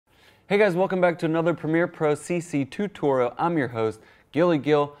Hey guys, welcome back to another Premiere Pro CC tutorial. I'm your host, Gilly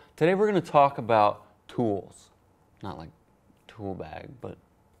Gill. Today we're going to talk about tools. Not like tool bag, but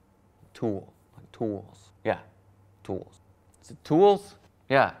tool, like tools. Yeah, tools. Is it tools?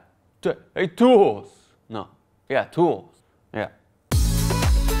 Yeah. Hey, tools. No. Yeah, tools. Yeah.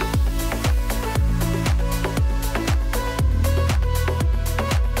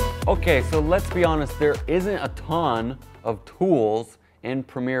 Okay, so let's be honest, there isn't a ton of tools in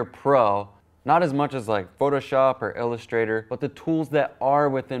Premiere Pro, not as much as like Photoshop or Illustrator, but the tools that are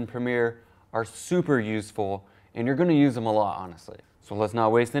within Premiere are super useful and you're gonna use them a lot, honestly. So let's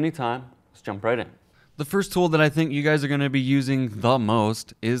not waste any time, let's jump right in. The first tool that I think you guys are gonna be using the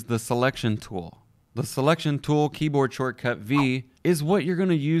most is the selection tool. The selection tool, keyboard shortcut V, is what you're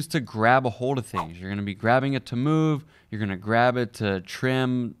gonna use to grab a hold of things. You're gonna be grabbing it to move, you're gonna grab it to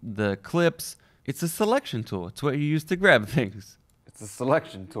trim the clips. It's a selection tool, it's what you use to grab things. It's a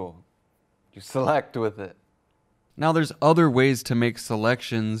selection tool. You select with it. Now there's other ways to make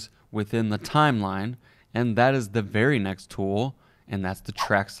selections within the timeline, and that is the very next tool, and that's the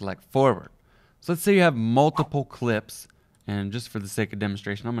track select forward. So let's say you have multiple clips, and just for the sake of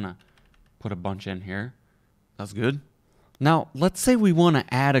demonstration, I'm gonna put a bunch in here. That's good. Now let's say we want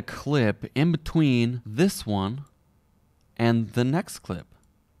to add a clip in between this one and the next clip.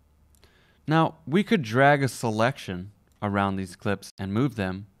 Now we could drag a selection around these clips and move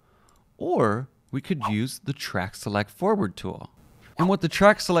them, or we could use the track select forward tool. And what the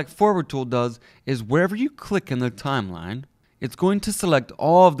track select forward tool does is wherever you click in the timeline, it's going to select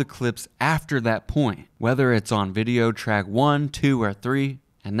all of the clips after that point, whether it's on video track 1, 2, or 3,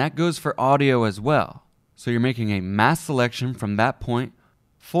 and that goes for audio as well. So you're making a mass selection from that point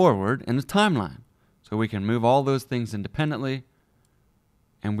forward in the timeline. So we can move all those things independently,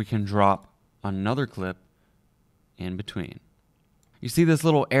 and we can drop another clip in between. You see this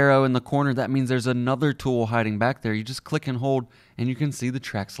little arrow in the corner? That means there's another tool hiding back there. You just click and hold and you can see the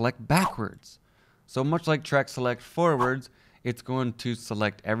track select backwards. So much like track select forwards, it's going to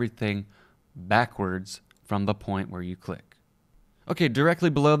select everything backwards from the point where you click. Okay,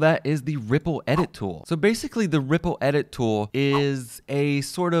 directly below that is the ripple edit tool. So basically the ripple edit tool is a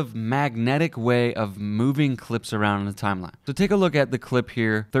sort of magnetic way of moving clips around in the timeline. So take a look at the clip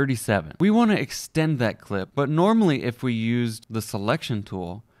here, 37. We want to extend that clip, but normally if we used the selection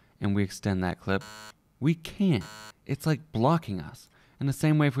tool and we extend that clip, we can't. It's like blocking us. In the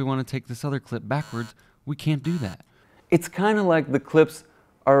same way, if we want to take this other clip backwards, we can't do that. It's kind of like the clips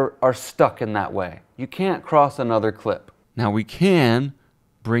are stuck in that way. You can't cross another clip. Now we can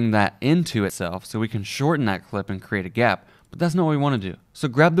bring that into itself so we can shorten that clip and create a gap, but that's not what we want to do. So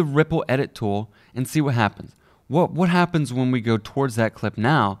grab the ripple edit tool and see what happens. What happens when we go towards that clip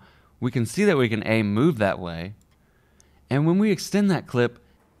now? We can see that we can move that way, and when we extend that clip,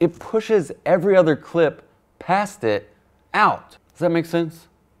 it pushes every other clip past it out. Does that make sense?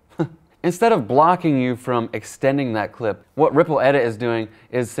 Instead of blocking you from extending that clip, what Ripple Edit is doing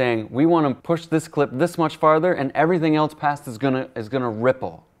is saying, we want to push this clip this much farther and everything else past is gonna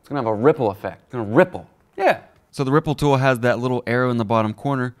ripple. It's gonna have a ripple effect. It's gonna ripple. Yeah. So the Ripple tool has that little arrow in the bottom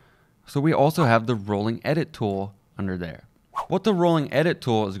corner. So we also have the Rolling Edit tool under there. What the Rolling Edit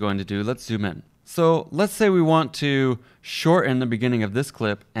tool is going to do, let's zoom in. So let's say we want to shorten the beginning of this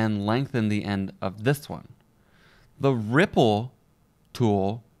clip and lengthen the end of this one. The Ripple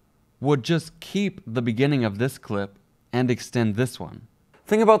tool would just keep the beginning of this clip and extend this one.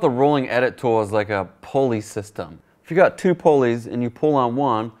 Think about the rolling edit tool as like a pulley system. If you got two pulleys and you pull on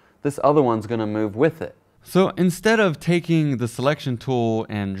one, this other one's gonna move with it. So instead of taking the selection tool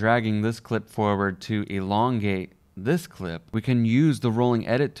and dragging this clip forward to elongate this clip, we can use the rolling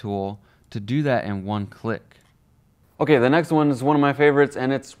edit tool to do that in one click. Okay, the next one is one of my favorites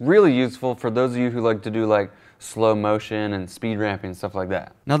and it's really useful for those of you who like to do like slow motion and speed ramping and stuff like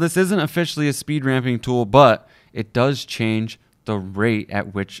that. Now this isn't officially a speed ramping tool, but it does change the rate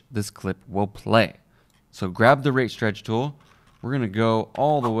at which this clip will play. So grab the rate stretch tool. We're gonna go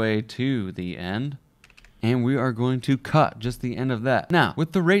all the way to the end and we are going to cut just the end of that. Now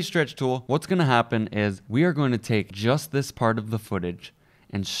with the rate stretch tool, what's gonna happen is we are going to take just this part of the footage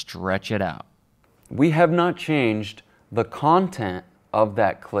and stretch it out. We have not changed the content of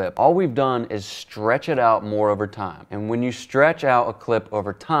that clip. All we've done is stretch it out more over time. And when you stretch out a clip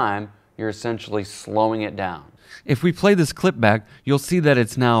over time, you're essentially slowing it down. If we play this clip back, you'll see that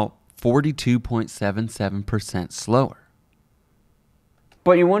it's now 42.77% slower.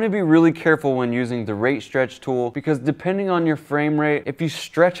 But you want to be really careful when using the rate stretch tool because depending on your frame rate, if you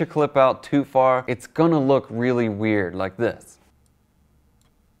stretch a clip out too far, it's gonna look really weird like this.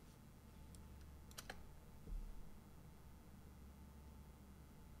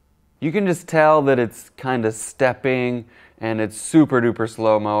 You can just tell that it's kind of stepping and it's super duper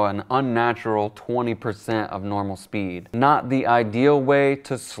slow-mo, an unnatural 20% of normal speed. Not the ideal way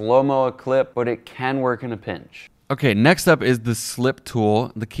to slow-mo a clip, but it can work in a pinch. Okay, next up is the slip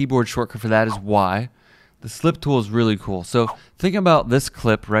tool. The keyboard shortcut for that is Y. The slip tool is really cool. So think about this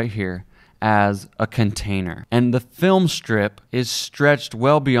clip right here as a container, and the film strip is stretched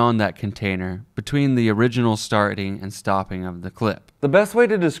well beyond that container between the original starting and stopping of the clip. The best way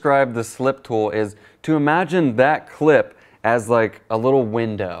to describe the slip tool is to imagine that clip as like a little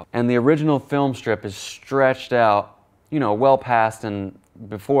window, and the original film strip is stretched out, you know, well past and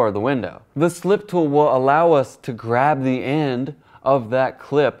before the window. The slip tool will allow us to grab the end of that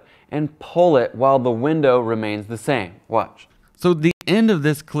clip and pull it while the window remains the same. Watch. So the end of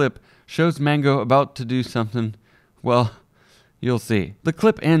this clip shows Mango about to do something, well, you'll see. The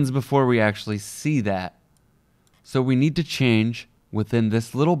clip ends before we actually see that. So we need to change within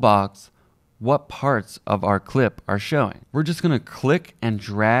this little box what parts of our clip are showing. We're just gonna click and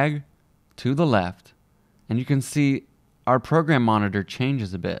drag to the left, and you can see our program monitor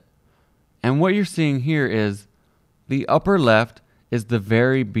changes a bit. And what you're seeing here is the upper left is the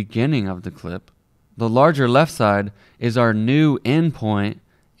very beginning of the clip. The larger left side is our new in point,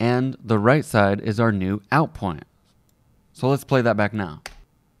 and the right side is our new out point. So let's play that back now.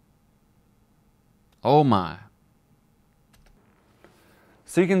 Oh my.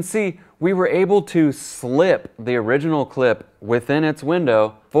 So you can see we were able to slip the original clip within its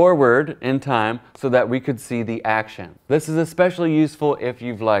window forward in time so that we could see the action. This is especially useful if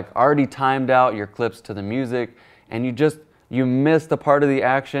you've like already timed out your clips to the music and you missed a part of the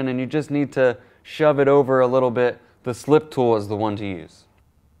action and you just need to shove it over a little bit. The slip tool is the one to use.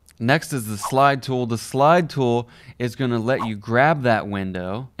 Next is the slide tool. The slide tool is going to let you grab that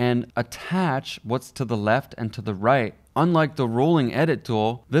window and attach what's to the left and to the right. Unlike the rolling edit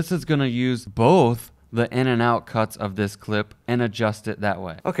tool, this is going to use both the in and out cuts of this clip and adjust it that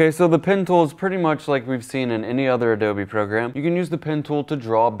way. Okay, so the pen tool is pretty much like we've seen in any other Adobe program. You can use the pen tool to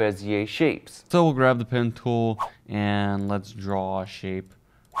draw Bezier shapes. So we'll grab the pen tool and let's draw a shape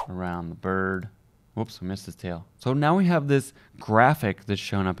around the bird. Whoops, I missed his tail. So now we have this graphic that's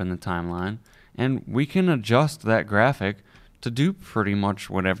shown up in the timeline, and we can adjust that graphic to do pretty much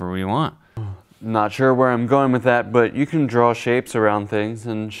whatever we want. Not sure where I'm going with that, but you can draw shapes around things,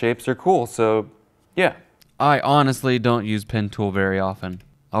 and shapes are cool, so yeah. I honestly don't use pen tool very often.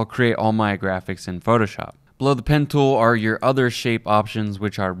 I'll create all my graphics in Photoshop. Below the pen tool are your other shape options,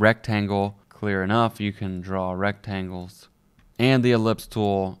 which are rectangle. Clear enough, you can draw rectangles. And the ellipse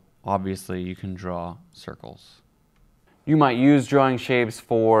tool, obviously you can draw circles. You might use drawing shapes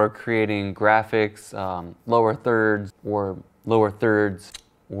for creating graphics, lower thirds or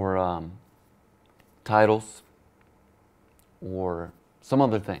titles or some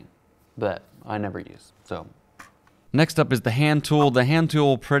other thing that I never use. So next up is the hand tool. The hand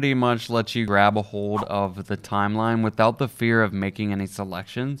tool pretty much lets you grab a hold of the timeline without the fear of making any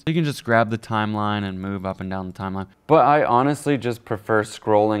selections. You can just grab the timeline and move up and down the timeline. But I honestly just prefer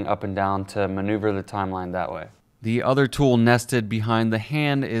scrolling up and down to maneuver the timeline that way. The other tool nested behind the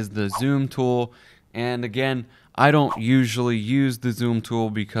hand is the zoom tool. And again, I don't usually use the zoom tool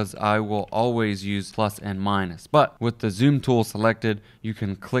because I will always use plus and minus. But with the zoom tool selected, you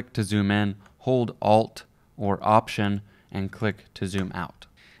can click to zoom in, hold Alt or Option, and click to zoom out.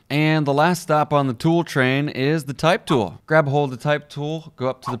 And the last stop on the tool train is the type tool. Grab a hold of the type tool, go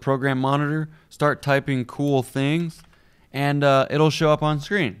up to the program monitor, start typing cool things, and it'll show up on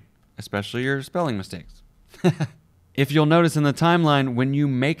screen, especially your spelling mistakes. If you'll notice in the timeline, when you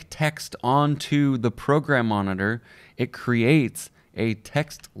make text onto the program monitor, it creates a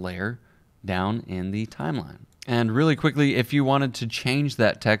text layer down in the timeline. And really quickly, if you wanted to change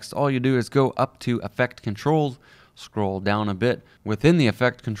that text, all you do is go up to Effect Controls, scroll down a bit within the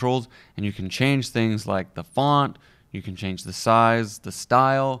Effect Controls, and you can change things like the font, you can change the size, the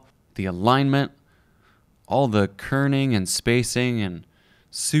style, the alignment, all the kerning and spacing and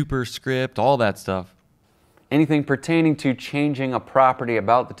superscript, all that stuff. Anything pertaining to changing a property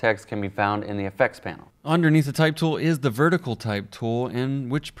about the text can be found in the Effects panel. Underneath the Type tool is the Vertical Type tool,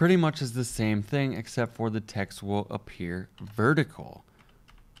 which pretty much is the same thing, except for the text will appear vertical.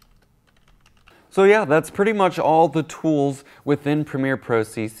 So yeah, that's pretty much all the tools within Premiere Pro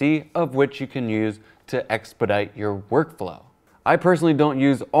CC, of which you can use to expedite your workflow. I personally don't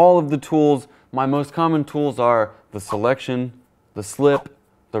use all of the tools. My most common tools are the selection, the slip,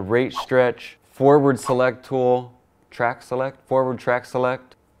 the rate stretch, forward select tool, track select, forward track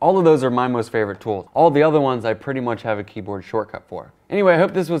select, All of those are my most favorite tools. All the other ones I pretty much have a keyboard shortcut for. Anyway, I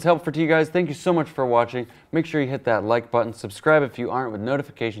hope this was helpful to you guys. Thank you so much for watching. Make sure you hit that like button, subscribe if you aren't with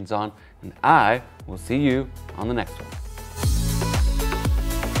notifications on, and I will see you on the next one.